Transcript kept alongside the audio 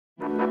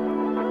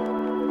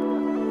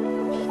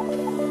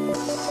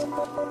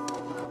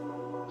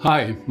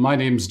Hi, my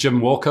name's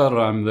Jim Walker.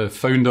 I'm the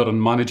founder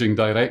and managing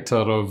director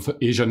of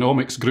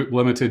Asianomics Group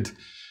Limited.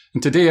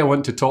 And today I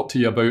want to talk to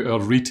you about our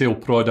retail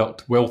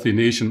product, Wealthy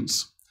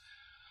Nations.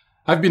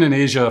 I've been in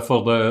Asia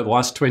for the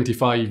last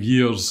 25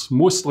 years,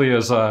 mostly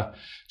as a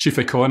Chief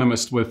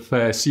Economist with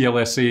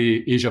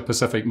CLSA Asia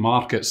Pacific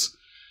Markets.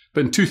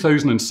 But in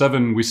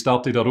 2007, we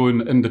started our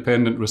own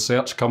independent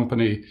research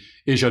company,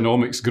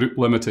 Asianomics Group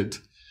Limited.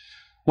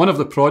 One of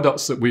the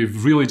products that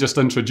we've really just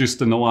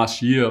introduced in the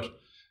last year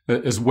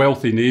is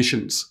Wealthy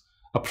Nations,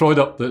 a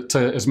product that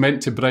is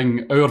meant to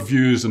bring our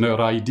views and our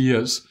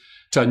ideas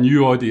to a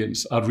new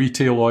audience, a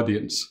retail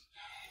audience.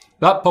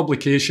 That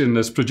publication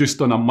is produced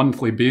on a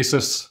monthly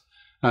basis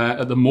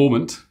at the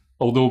moment,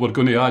 although we're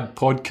going to add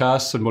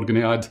podcasts and we're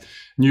going to add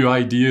new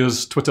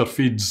ideas, Twitter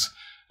feeds,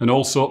 and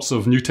all sorts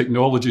of new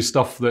technology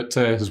stuff that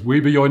is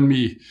way beyond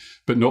me,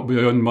 but not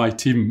beyond my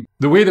team.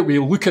 The way that we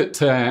look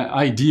at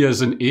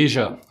ideas in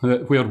Asia,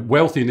 where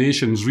wealthy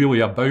nations really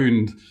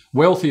abound,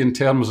 wealthy in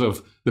terms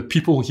of the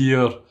people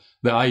here,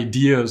 the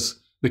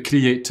ideas, the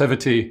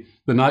creativity,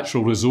 the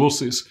natural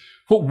resources.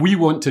 What we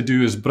want to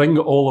do is bring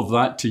all of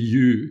that to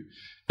you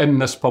in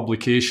this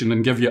publication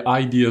and give you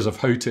ideas of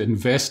how to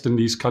invest in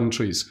these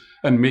countries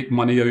and make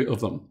money out of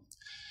them.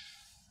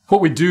 What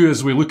we do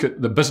is we look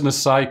at the business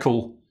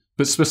cycle,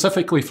 but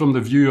specifically from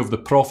the view of the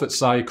profit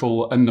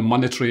cycle and the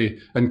monetary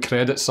and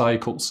credit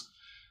cycles.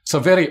 It's a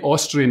very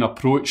Austrian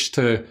approach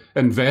to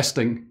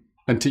investing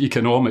and to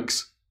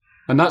economics.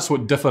 And that's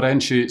what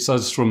differentiates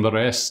us from the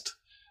rest.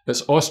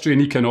 It's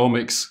Austrian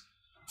economics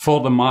for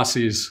the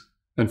masses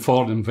and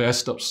for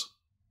investors.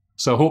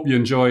 So I hope you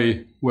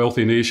enjoy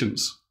Wealthy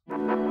Nations.